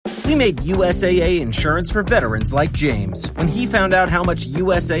We made USAA insurance for veterans like James. When he found out how much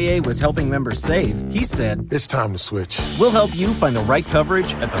USAA was helping members save, he said, "It's time to switch." We'll help you find the right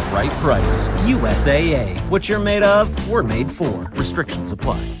coverage at the right price. USAA. What you're made of, we're made for. Restrictions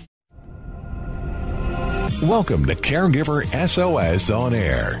apply. Welcome to Caregiver SOS On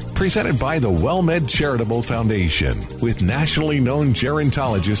Air, presented by the WellMed Charitable Foundation, with nationally known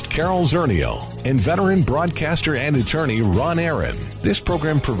gerontologist Carol Zernial and veteran broadcaster and attorney Ron Aaron. This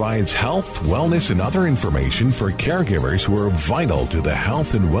program provides health, wellness, and other information for caregivers who are vital to the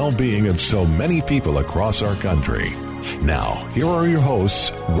health and well-being of so many people across our country. Now, here are your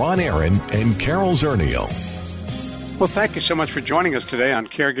hosts, Ron Aaron and Carol Zernial. Well, thank you so much for joining us today on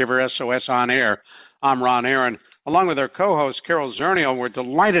Caregiver SOS On Air. I'm Ron Aaron. Along with our co-host, Carol Zernial, we're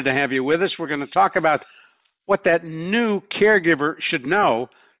delighted to have you with us. We're going to talk about what that new caregiver should know.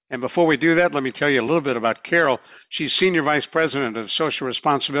 And before we do that, let me tell you a little bit about Carol. She's Senior Vice President of Social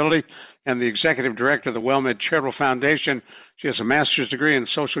Responsibility and the Executive Director of the WellMed Charitable Foundation. She has a master's degree in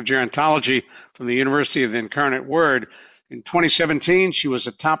social gerontology from the University of the Incarnate Word. In 2017, she was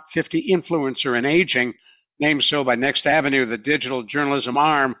a top 50 influencer in aging, named so by Next Avenue, the digital journalism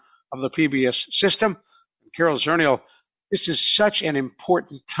arm of the PBS system. Carol Zernial, this is such an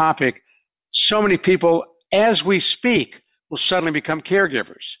important topic. So many people, as we speak, will suddenly become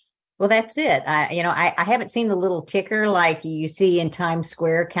caregivers. Well, that's it. I haven't seen the little ticker like you see in Times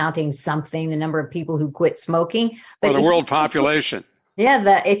Square counting something, the number of people who quit smoking. But the world population.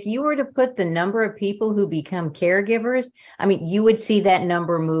 Yeah, if you were to put the number of people who become caregivers, you would see that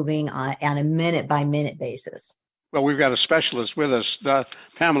number moving on a minute-by-minute basis. Well, we've got a specialist with us.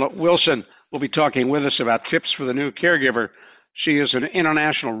 Pamela Wilson will be talking with us about tips for the new caregiver. She is an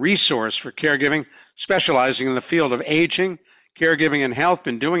international resource for caregiving, specializing in the field of aging, caregiving, and health.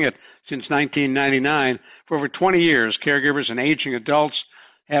 Been doing it since 1999. For over 20 years, caregivers and aging adults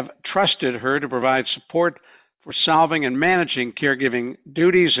have trusted her to provide support for solving and managing caregiving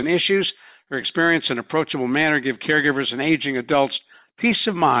duties and issues. Her experience and approachable manner give caregivers and aging adults peace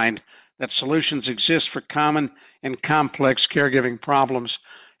of mind that solutions exist for common and complex caregiving problems.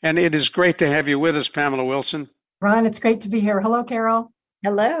 And it is great to have you with us, Pamela Wilson. Ron, it's great to be here. Hello, Carol.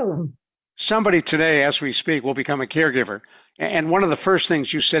 Hello. Somebody today, as we speak, will become a caregiver. And one of the first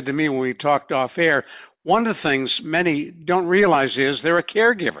things you said to me when we talked off air, one of the things many don't realize is they're a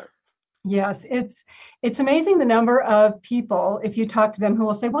caregiver. Yes, it's amazing the number of people, if you talk to them, who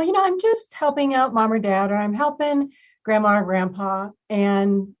will say, well, I'm just helping out mom or dad, or I'm helping grandma or grandpa,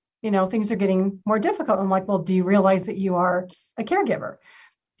 and things are getting more difficult. I'm like, well, do you realize that you are a caregiver?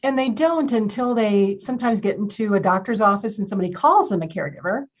 And they don't until they sometimes get into a doctor's office and somebody calls them a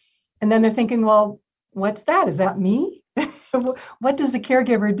caregiver. And then they're thinking, well, what's that? Is that me? What does the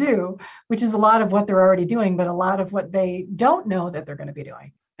caregiver do? Which is a lot of what they're already doing, but a lot of what they don't know that they're going to be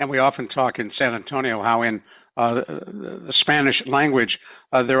doing. And we often talk in San Antonio how in the Spanish language,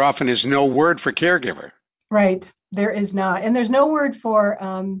 there often is no word for caregiver. Right. There is not. And there's no word for,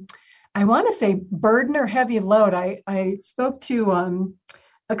 I want to say burden or heavy load. I spoke to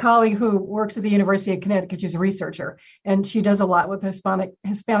a colleague who works at the University of Connecticut. She's a researcher, and she does a lot with the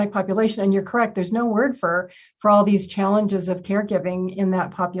Hispanic population. And you're correct. There's no word for all these challenges of caregiving in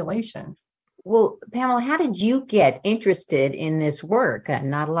that population. Well, Pamela, how did you get interested in this work?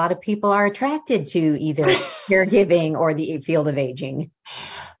 Not a lot of people are attracted to either caregiving or the field of aging.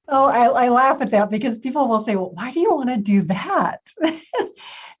 Oh, I laugh at that because people will say, well, why do you want to do that?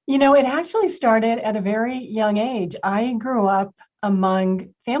 It actually started at a very young age. I grew up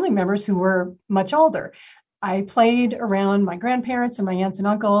among family members who were much older. I played around my grandparents and my aunts and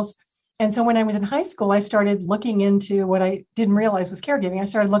uncles. And so when I was in high school, I started looking into what I didn't realize was caregiving. I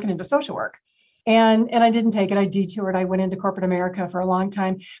started looking into social work. And I didn't take it. I detoured. I went into corporate America for a long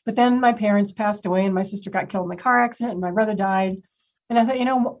time. But then my parents passed away and my sister got killed in a car accident and my brother died. And I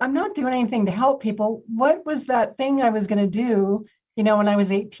thought, I'm not doing anything to help people. What was that thing I was going to do, when I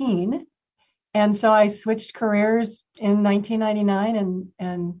was 18? And so I switched careers in 1999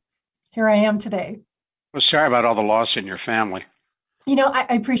 and here I am today. Well, sorry about all the loss in your family. I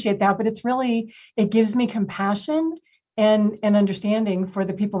appreciate that, but it gives me compassion and understanding for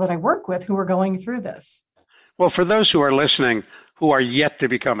the people that I work with who are going through this. Well, for those who are listening who are yet to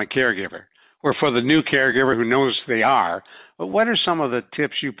become a caregiver, or for the new caregiver who knows they are, what are some of the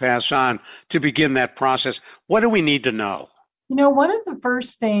tips you pass on to begin that process? What do we need to know? One of the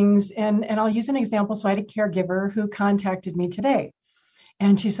first things, and I'll use an example. So I had a caregiver who contacted me today,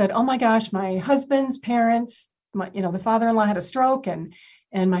 and she said, oh my gosh, my husband's parents, the father-in-law had a stroke, and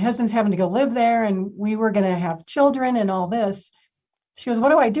my husband's having to go live there, and we were going to have children and all this. She goes, what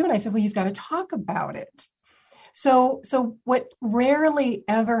do I do? And I said, well, you've got to talk about it. So what rarely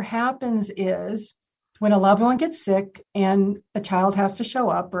ever happens is when a loved one gets sick and a child has to show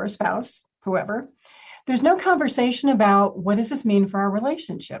up, or a spouse, whoever, there's no conversation about what does this mean for our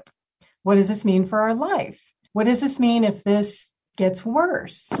relationship? What does this mean for our life? What does this mean if this gets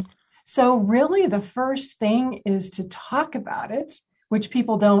worse? So really the first thing is to talk about it, which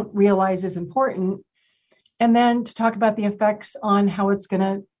people don't realize is important, and then to talk about the effects on how it's going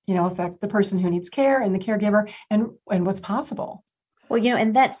to, affect the person who needs care and the caregiver, and what's possible. Well,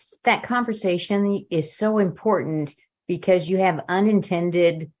 and that conversation is so important because you have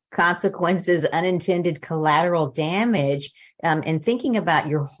unintended consequences, unintended collateral damage, and thinking about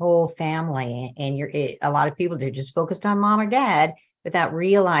your whole family. And a lot of people, they're just focused on mom or dad without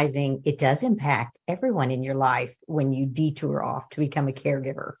realizing it does impact everyone in your life when you detour off to become a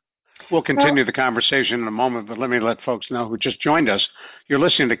caregiver. We'll continue the conversation in a moment, but let folks know who just joined us. You're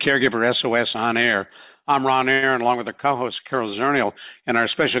listening to Caregiver SOS on air. I'm Ron Aaron, along with our co-host Carol Zernial and our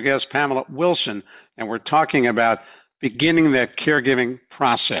special guest Pamela Wilson, and we're talking about beginning that caregiving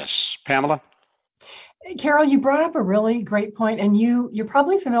process. Pamela? Carol, you brought up a really great point, and you're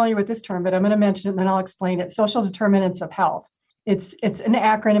probably familiar with this term, but I'm going to mention it and then I'll explain it. Social determinants of health. It's an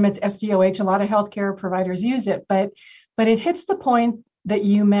acronym. It's SDOH. A lot of healthcare providers use it, but it hits the point that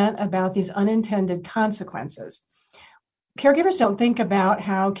you meant about these unintended consequences. Caregivers don't think about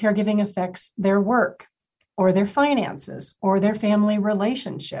how caregiving affects their work or their finances or their family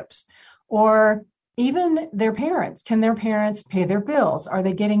relationships or even their parents. Can their parents pay their bills? Are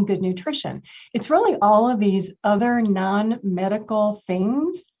they getting good nutrition? It's really all of these other non-medical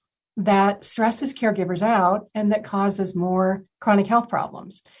things that stresses caregivers out and that causes more chronic health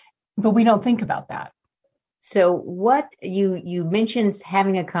problems. But we don't think about that. So what you mentioned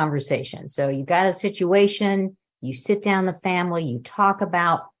having a conversation. So you got a situation, you sit down the family, you talk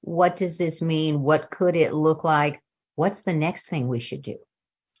about what does this mean? What could it look like? What's the next thing we should do?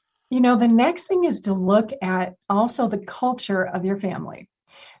 The next thing is to look at also the culture of your family.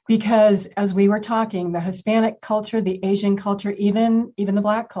 Because as we were talking, the Hispanic culture, the Asian culture, even the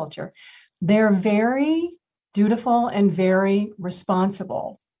Black culture, they're very dutiful and very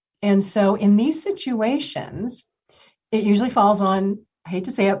responsible. And so in these situations, it usually falls on, I hate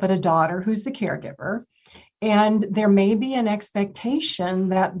to say it, but a daughter who's the caregiver. And there may be an expectation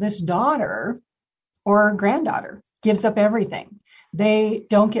that this daughter or granddaughter gives up everything. They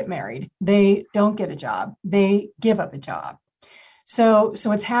don't get married. They don't get a job. They give up a job. So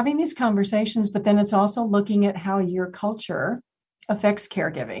it's having these conversations, but then it's also looking at how your culture affects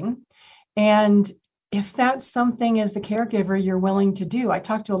caregiving. And if that's something as the caregiver you're willing to do, I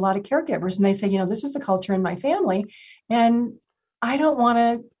talk to a lot of caregivers and they say, this is the culture in my family, and I don't want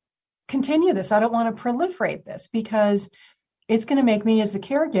to continue this. I don't want to proliferate this because it's going to make me as the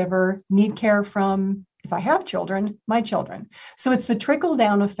caregiver need care from, if I have children, my children. So it's the trickle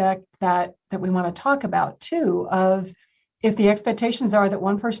down effect that we want to talk about too, of if the expectations are that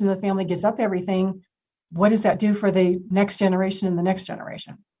one person in the family gives up everything, what does that do for the next generation and the next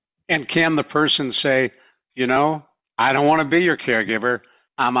generation? And can the person say, I don't want to be your caregiver,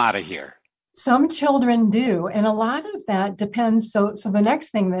 I'm out of here? Some children do. And a lot of that depends. So the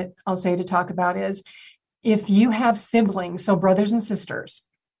next thing that I'll say to talk about is if you have siblings, so brothers and sisters,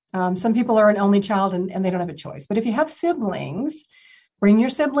 some people are an only child and they don't have a choice. But if you have siblings, bring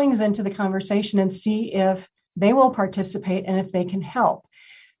your siblings into the conversation and see if they will participate and if they can help.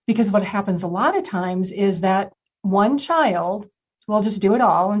 Because what happens a lot of times is that one child will just do it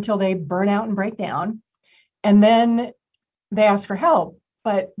all until they burn out and break down. And then they ask for help.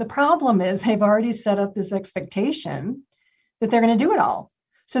 But the problem is they've already set up this expectation that they're going to do it all.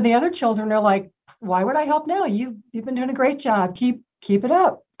 So the other children are like, why would I help now? You've been doing a great job. Keep it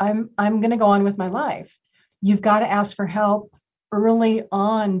up. I'm going to go on with my life. You've got to ask for help early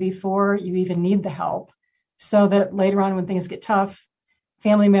on before you even need the help, so that later on when things get tough,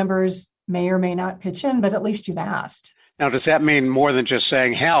 family members may or may not pitch in, but at least you've asked. Now, does that mean more than just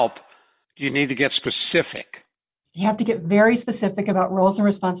saying help? Do you need to get specific? You have to get very specific about roles and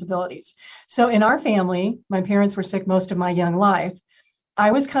responsibilities. So in our family, my parents were sick most of my young life.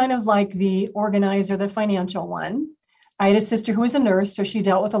 I was kind of like the organizer, the financial one. I had a sister who was a nurse, so she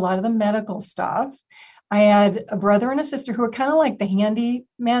dealt with a lot of the medical stuff. I had a brother and a sister who were kind of like the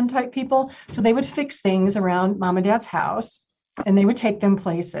handyman type people. So they would fix things around mom and dad's house and they would take them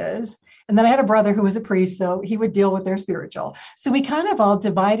places. And then I had a brother who was a priest, so he would deal with their spiritual. So we kind of all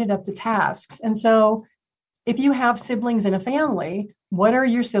divided up the tasks. And so if you have siblings in a family, what are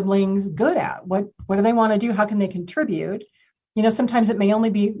your siblings good at? What do they want to do? How can they contribute? Sometimes it may only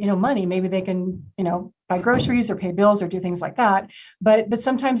be, money. Maybe they can, buy groceries or pay bills or do things like that. But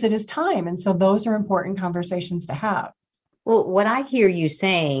sometimes it is time. And so those are important conversations to have. Well, what I hear you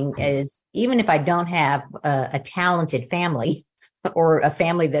saying is even if I don't have a talented family or a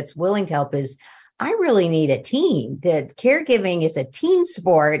family that's willing to help, is I really need a team. That caregiving is a team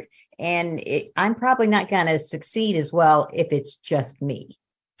sport, and I'm probably not going to succeed as well if it's just me.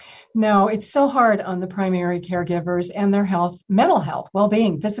 No, it's so hard on the primary caregivers and their health, mental health,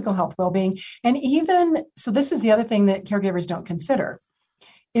 well-being, physical health, well-being. And even, so this is the other thing that caregivers don't consider.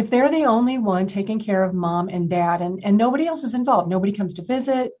 If they're the only one taking care of mom and dad and nobody else is involved, nobody comes to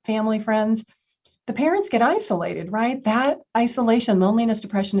visit, family, friends, the parents get isolated, right? That isolation, loneliness,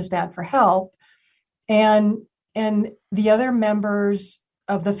 depression is bad for health. And the other members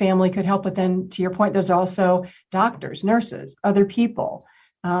of the family could help, but then to your point, there's also doctors, nurses, other people,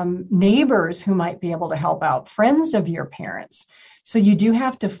 neighbors who might be able to help out, friends of your parents. So you do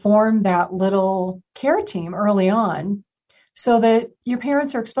have to form that little care team early on so that your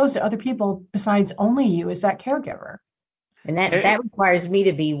parents are exposed to other people besides only you as that caregiver. And that requires me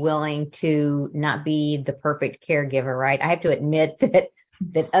to be willing to not be the perfect caregiver, right? I have to admit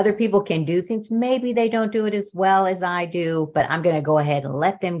that other people can do things. Maybe they don't do it as well as I do, but I'm going to go ahead and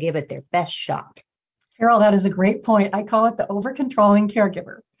let them give it their best shot. Carol, that is a great point. I call it the over-controlling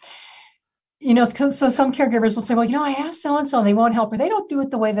caregiver. You know, so some caregivers will say, well, I asked so-and-so and they won't help, or they don't do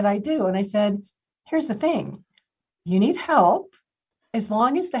it the way that I do. And I said, here's the thing. You need help. As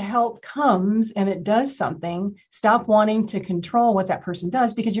long as the help comes and it does something, stop wanting to control what that person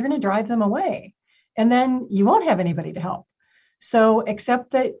does, because you're going to drive them away. And then you won't have anybody to help. So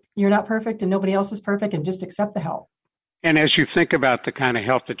accept that you're not perfect and nobody else is perfect, and just accept the help. And as you think about the kind of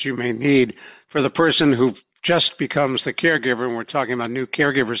help that you may need for the person who just becomes the caregiver, and we're talking about new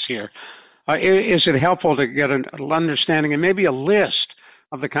caregivers here, is it helpful to get an understanding and maybe a list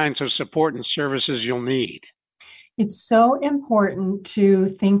of the kinds of support and services you'll need? It's so important to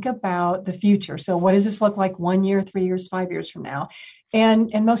think about the future. So what does this look like 1 year, 3 years, 5 years from now?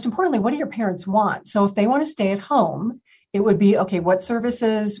 And most importantly, what do your parents want? So if they want to stay at home, it would be, okay, what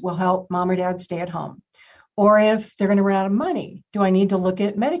services will help mom or dad stay at home? Or if they're going to run out of money, do I need to look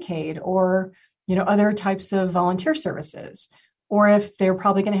at Medicaid or, other types of volunteer services? Or if they're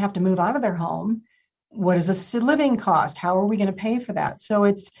probably going to have to move out of their home, what does assisted living cost? How are we going to pay for that? So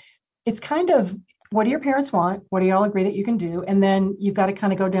it's kind of, what do your parents want? What do y'all agree that you can do? And then you've got to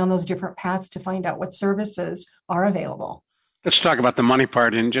kind of go down those different paths to find out what services are available. Let's talk about the money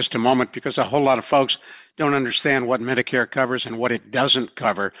part in just a moment, because a whole lot of folks don't understand what Medicare covers and what it doesn't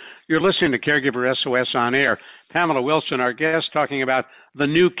cover. You're listening to Caregiver SOS on air. Pamela Wilson, our guest, talking about the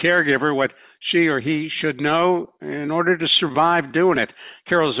new caregiver, what she or he should know in order to survive doing it.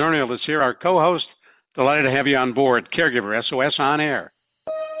 Carol Zernial is here, our co-host. Delighted to have you on board. Caregiver SOS on air.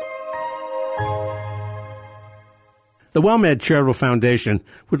 The WellMed Charitable Foundation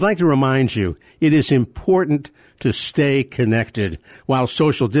would like to remind you it is important to stay connected while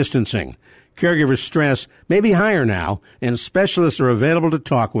social distancing. Caregiver stress may be higher now, and specialists are available to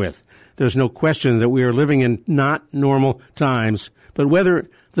talk with. There's no question that we are living in not normal times, but whether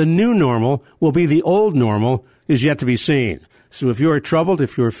the new normal will be the old normal is yet to be seen. So if you are troubled,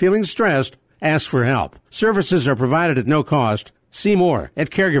 if you are feeling stressed, ask for help. Services are provided at no cost. See more at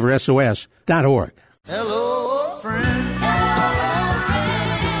caregiversos.org. Hello, friend.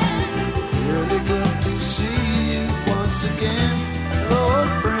 Really good to see you once again. Hello,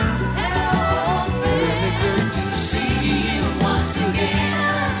 friend. Really good to see you once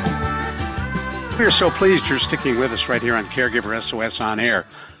again. We are so pleased you're sticking with us right here on Caregiver SOS on air.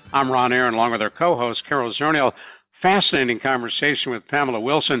 I'm Ron Aaron, along with our co-host, Carol Zernial. Fascinating conversation with Pamela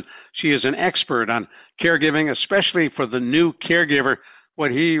Wilson. She is an expert on caregiving, especially for the new caregiver, what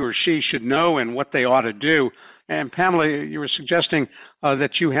he or she should know and what they ought to do. And Pamela, you were suggesting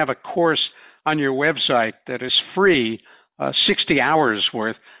that you have a course on your website that is free, 60 hours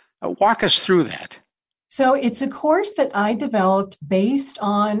worth. Walk us through that. So it's a course that I developed based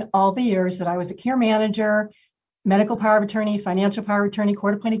on all the years that I was a care manager, medical power of attorney, financial power of attorney,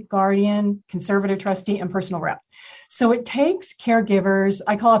 court-appointed guardian, conservator trustee, and personal rep. So it takes caregivers,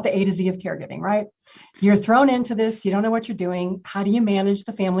 I call it the A to Z of caregiving, right? You're thrown into this, you don't know what you're doing. How do you manage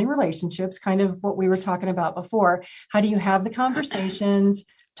the family relationships? Kind of what we were talking about before. How do you have the conversations,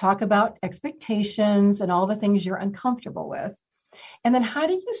 talk about expectations and all the things you're uncomfortable with? And then how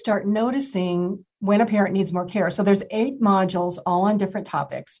do you start noticing when a parent needs more care? So there's 8 modules, all on different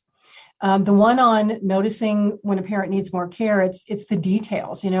topics. The one on noticing when a parent needs more care, it's the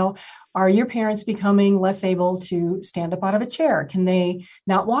details. Are your parents becoming less able to stand up out of a chair? Can they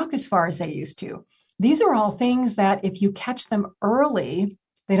not walk as far as they used to? These are all things that if you catch them early,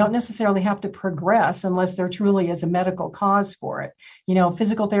 They don't necessarily have to progress unless there truly is a medical cause for it.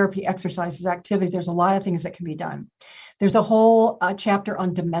 Physical therapy, exercises, activity, there's a lot of things that can be done. There's a whole chapter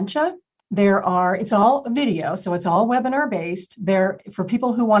on dementia. It's all video, so it's all webinar based. For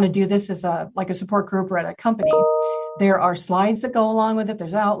people who want to do this as a support group or at a company, there are slides that go along with it.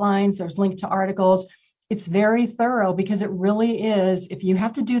 There's outlines, there's linked to articles. It's very thorough because it really is, if you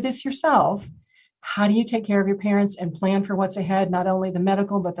have to do this yourself, how do you take care of your parents and plan for what's ahead, not only the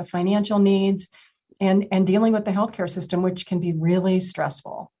medical, but the financial needs and dealing with the healthcare system, which can be really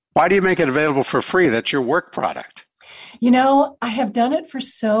stressful. Why do you make it available for free? That's your work product. I have done it for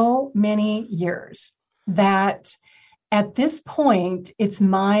so many years that at this point, it's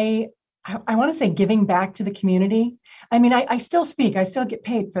I want to say giving back to the community. I mean, I still speak, I still get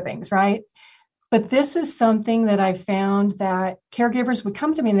paid for things, right? But this is something that I found that caregivers would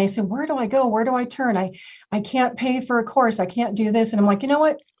come to me and they say, where do I go? Where do I turn? I can't pay for a course. I can't do this. And I'm like, you know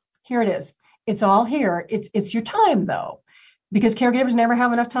what? Here it is. It's all here. It's your time, though, because caregivers never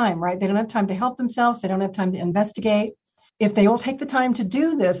have enough time, right? They don't have time to help themselves. They don't have time to investigate. If they will take the time to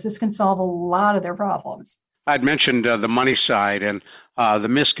do this can solve a lot of their problems. I'd mentioned the money side and the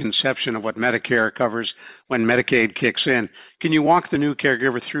misconception of what Medicare covers when Medicaid kicks in. Can you walk the new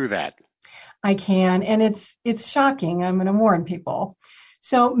caregiver through that? I can, and it's shocking. I'm going to warn people.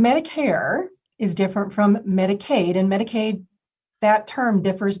 So Medicare is different from Medicaid, and Medicaid, that term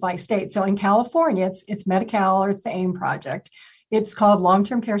differs by state. So in California, it's Medi-Cal, or it's the AIM project. It's called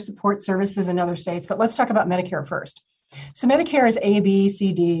Long-Term Care Support Services in other states, but let's talk about Medicare first. So Medicare is A, B,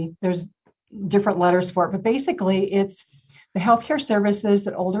 C, D. There's different letters for it, but basically it's the healthcare services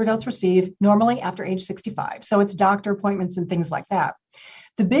that older adults receive, normally after age 65. So it's doctor appointments and things like that.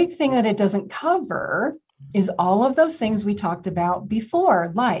 The big thing that it doesn't cover is all of those things we talked about before,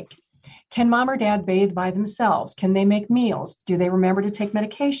 like, can mom or dad bathe by themselves? Can they make meals? Do they remember to take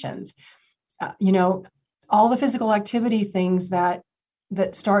medications? All the physical activity things that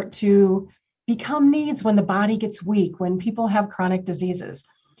start to become needs when the body gets weak, when people have chronic diseases.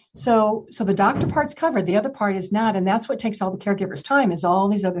 So the doctor part's covered, the other part is not, and that's what takes all the caregiver's time, is all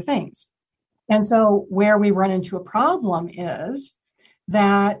these other things. And so where we run into a problem is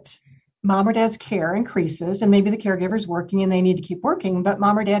that mom or dad's care increases, and maybe the caregiver's working and they need to keep working, but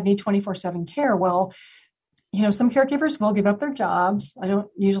mom or dad need 24/7 care. Well, some caregivers will give up their jobs. I don't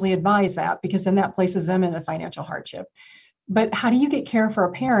usually advise that because then that places them in a financial hardship. But how do you get care for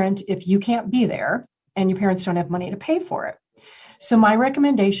a parent if you can't be there and your parents don't have money to pay for it? So my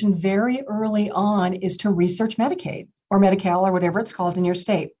recommendation very early on is to research Medicaid or Medi-Cal or whatever it's called in your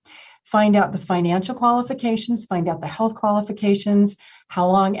state. Find out the financial qualifications, find out the health qualifications, how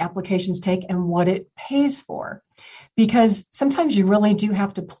long applications take, and what it pays for. Because sometimes you really do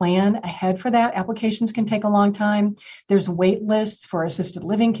have to plan ahead for that. Applications can take a long time. There's wait lists for assisted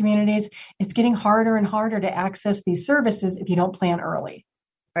living communities. It's getting harder and harder to access these services if you don't plan early.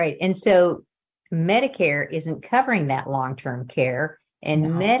 Right. And so Medicare isn't covering that long-term care, and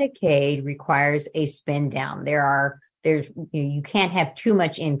Medicaid requires a spend down. You can't have too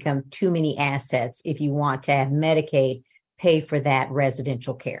much income, too many assets if you want to have Medicaid pay for that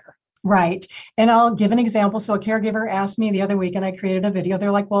residential care. Right. And I'll give an example. So a caregiver asked me the other week, and I created a video.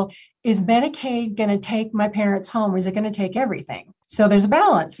 They're like, well, is Medicaid going to take my parents home? Is it going to take everything? So there's a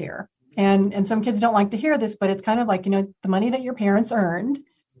balance here. And some kids don't like to hear this, but it's kind of like, the money that your parents earned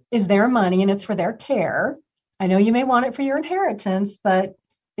is their money and it's for their care. I know you may want it for your inheritance, but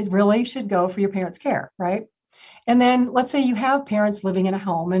it really should go for your parents' care, right? And then let's say you have parents living in a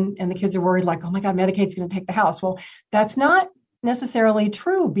home and the kids are worried like, oh my God, Medicaid's going to take the house. Well, that's not necessarily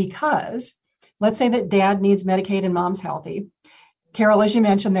true, because let's say that dad needs Medicaid and mom's healthy. Carol, as you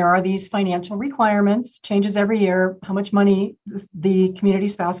mentioned, there are these financial requirements, changes every year, how much money the community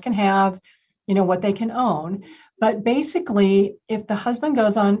spouse can have, what they can own. But basically, if the husband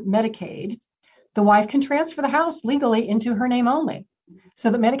goes on Medicaid, the wife can transfer the house legally into her name only, so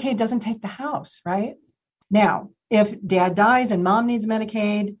that Medicaid doesn't take the house, right? Now, if dad dies and mom needs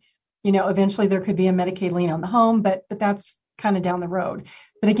Medicaid, eventually there could be a Medicaid lien on the home, but that's kind of down the road.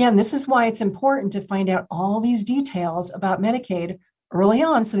 But again, this is why it's important to find out all these details about Medicaid early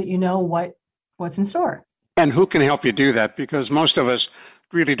on so that you know what's in store. And who can help you do that? Because most of us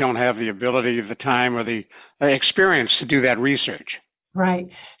really don't have the ability, the time, or the experience to do that research.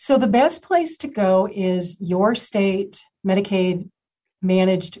 Right. So the best place to go is your state Medicaid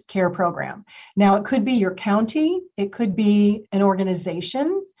managed care program. Now, it could be your county, it could be an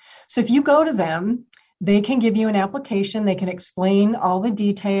organization. So if you go to them, they can give you an application, they can explain all the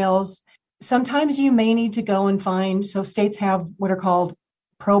details. Sometimes you may need to go and find, so states have what are called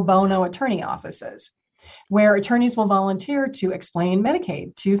pro bono attorney offices. where attorneys will volunteer to explain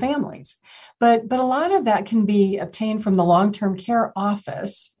Medicaid to families. But a lot of that can be obtained from the long-term care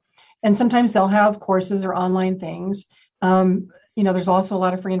office. And sometimes they'll have courses or online things. There's also a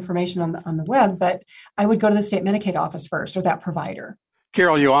lot of free information on the web, but I would go to the state Medicaid office first, or that provider.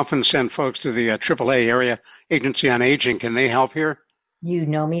 Carol, you often send folks to the AAA Area Agency on Aging. Can they help here? You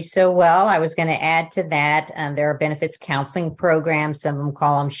know me so well. I was going to add to that. There are benefits counseling programs. Some of them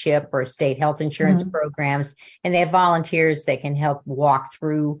call them SHIP or state health insurance programs. And they have volunteers that can help walk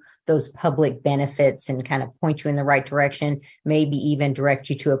through those public benefits and kind of point you in the right direction, maybe even direct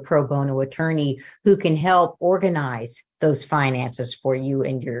you to a pro bono attorney who can help organize those finances for you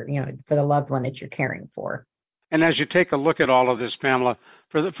and for the loved one that you're caring for. And as you take a look at all of this, Pamela,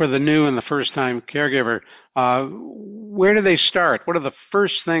 for the new and the first-time caregiver, where do they start? What are the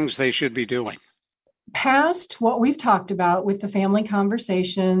first things they should be doing? Past what we've talked about with the family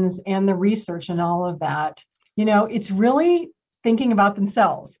conversations and the research and all of that, it's really thinking about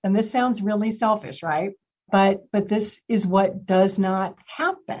themselves. And this sounds really selfish, right? But this is what does not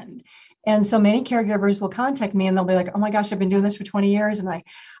happen. And so many caregivers will contact me and they'll be like, oh my gosh, I've been doing this for 20 years and I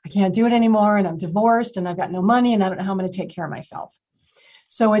can't do it anymore. And I'm divorced and I've got no money and I don't know how I'm going to take care of myself.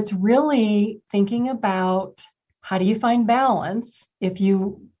 So it's really thinking about how do you find balance if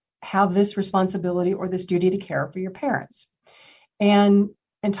you have this responsibility or this duty to care for your parents, and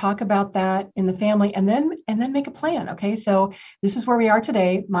talk about that in the family and then make a plan. Okay, so this is where we are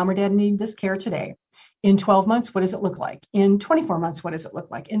today. Mom or dad need this care today. In 12 months, what does it look like? In 24 months, what does it look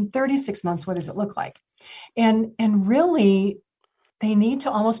like? In 36 months, what does it look like? And really, they need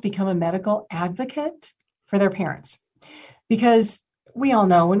to almost become a medical advocate for their parents. Because we all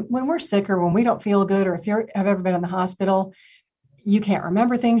know when we're sick or when we don't feel good, or if you have ever been in the hospital, you can't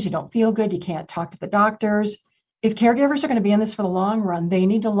remember things, you don't feel good, you can't talk to the doctors. If caregivers are going to be in this for the long run, they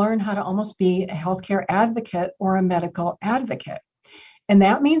need to learn how to almost be a healthcare advocate or a medical advocate. And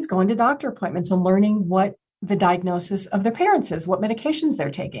that means going to doctor appointments and learning what the diagnosis of their parents is, what medications they're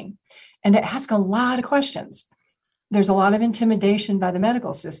taking, and to ask a lot of questions. There's a lot of intimidation by the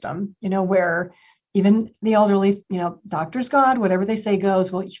medical system, where even the elderly, doctor's God, whatever they say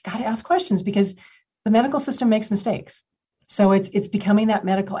goes. Well, you've got to ask questions because the medical system makes mistakes. So it's becoming that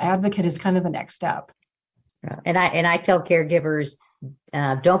medical advocate is kind of the next step. And I tell caregivers,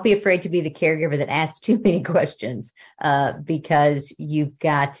 don't be afraid to be the caregiver that asks too many questions, because you've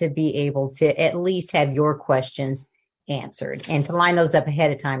got to be able to at least have your questions answered and to line those up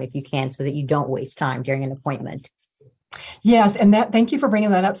ahead of time if you can, so that you don't waste time during an appointment. Yes, and thank you for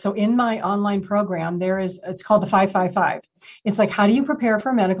bringing that up. So in my online program, it's called the 555. It's like, how do you prepare for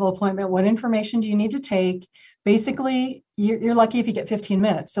a medical appointment? What information do you need to take? Basically, you're lucky if you get 15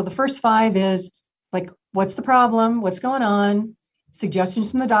 minutes. So the first 5 is like, what's the problem? What's going on?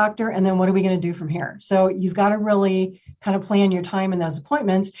 Suggestions from the doctor, and then what are we going to do from here? So you've got to really kind of plan your time in those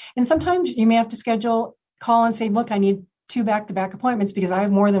appointments. And sometimes you may have to call and say, look, I need 2 back-to-back appointments because I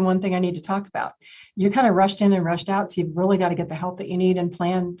have more than one thing I need to talk about. You're kind of rushed in and rushed out, so you've really got to get the help that you need and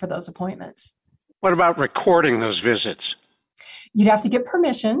plan for those appointments. What about recording those visits? You'd have to get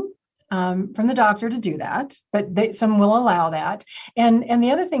permission from the doctor to do that, but some will allow that. And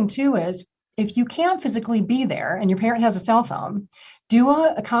the other thing too is, if you can't physically be there and your parent has a cell phone, do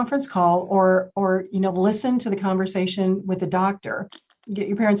a conference call or listen to the conversation with the doctor. Get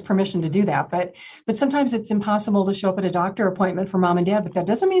your parents' permission to do that. But sometimes it's impossible to show up at a doctor appointment for mom and dad, but that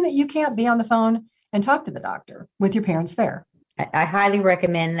doesn't mean that you can't be on the phone and talk to the doctor with your parents there. I highly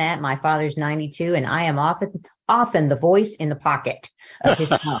recommend that. My father's 92 and I am often the voice in the pocket of his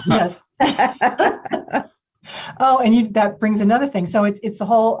phone. Yes. Oh, and that brings another thing. So it's the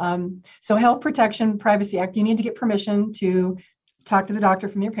whole Health Protection Privacy Act. You need to get permission to talk to the doctor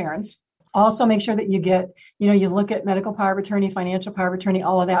from your parents. Also, make sure that you get, you look at medical power of attorney, financial power of attorney,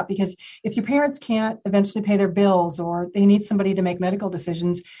 all of that, because if your parents can't eventually pay their bills or they need somebody to make medical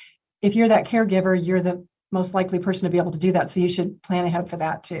decisions, if you're that caregiver, you're the most likely person to be able to do that. So you should plan ahead for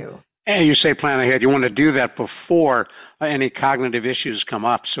that too. And you say plan ahead. You want to do that before any cognitive issues come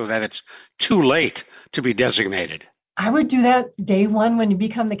up so that it's too late to be designated. I would do that day one when you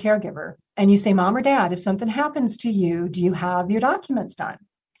become the caregiver. And you say, Mom or Dad, if something happens to you, do you have your documents done?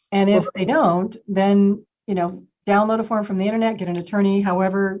 And if they don't, then, download a form from the internet, get an attorney,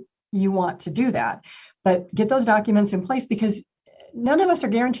 however you want to do that. But get those documents in place because none of us are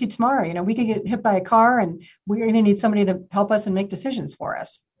guaranteed tomorrow. We could get hit by a car and we're going to need somebody to help us and make decisions for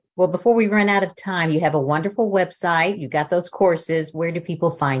us. Well, before we run out of time, you have a wonderful website. You got those courses. Where do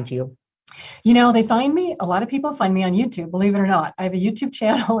people find you? They find me, a lot of people find me on YouTube, believe it or not. I have a YouTube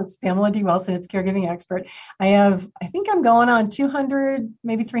channel. It's Pamela D. Wilson. It's Caregiving Expert. I think I'm going on 200,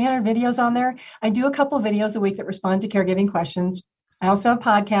 maybe 300 videos on there. I do a couple of videos a week that respond to caregiving questions. I also have a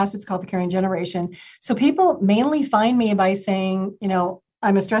podcast. It's called The Caring Generation. So people mainly find me by saying,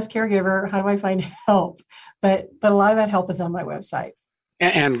 I'm a stressed caregiver. How do I find help? But a lot of that help is on my website.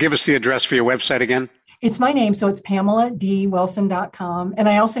 And give us the address for your website again. It's my name, so it's PamelaDWilson.com. And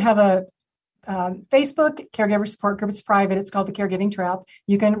I also have a Facebook caregiver support group. It's private. It's called The Caregiving Trap.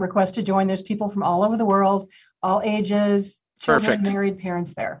 You can request to join. There's people from all over the world, all ages, children, Perfect. married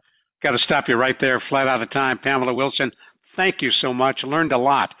parents there. Got to stop you right there, flat out of time. Pamela Wilson, thank you so much. Learned a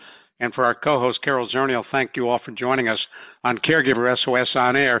lot. And for our co-host, Carol Zernial, thank you all for joining us on Caregiver SOS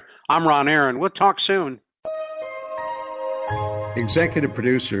On Air. I'm Ron Aaron. We'll talk soon. Executive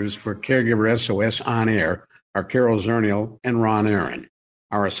producers for Caregiver SOS On Air are Carol Zernial and Ron Aaron.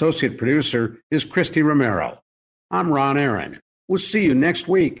 Our associate producer is Christy Romero. I'm Ron Aaron. We'll see you next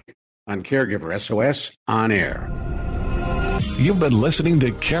week on Caregiver SOS On Air. You've been listening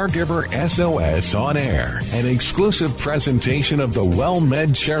to Caregiver SOS On Air, an exclusive presentation of the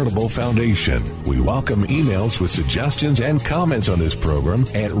WellMed Charitable Foundation. We welcome emails with suggestions and comments on this program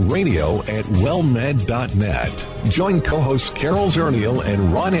at radio@wellmed.net. Join co-hosts Carol Zernial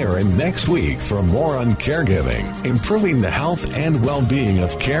and Ron Aaron next week for more on caregiving, improving the health and well-being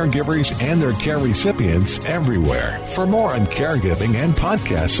of caregivers and their care recipients everywhere. For more on caregiving and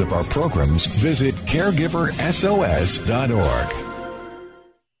podcasts of our programs, visit caregiversos.org.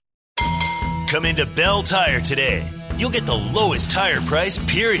 Come into Bell Tire today. You'll get the lowest tire price,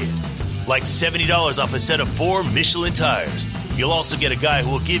 period. Like $70 off a set of 4 Michelin tires. You'll also get a guy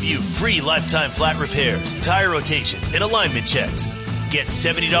who will give you free lifetime flat repairs, tire rotations, and alignment checks. Get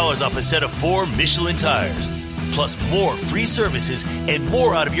 $70 off a set of 4 Michelin tires. Plus more free services and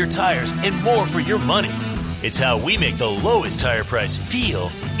more out of your tires and more for your money. It's how we make the lowest tire price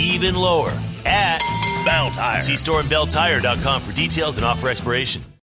feel even lower at Bell Tire. See store and belltire.com for details and offer expiration.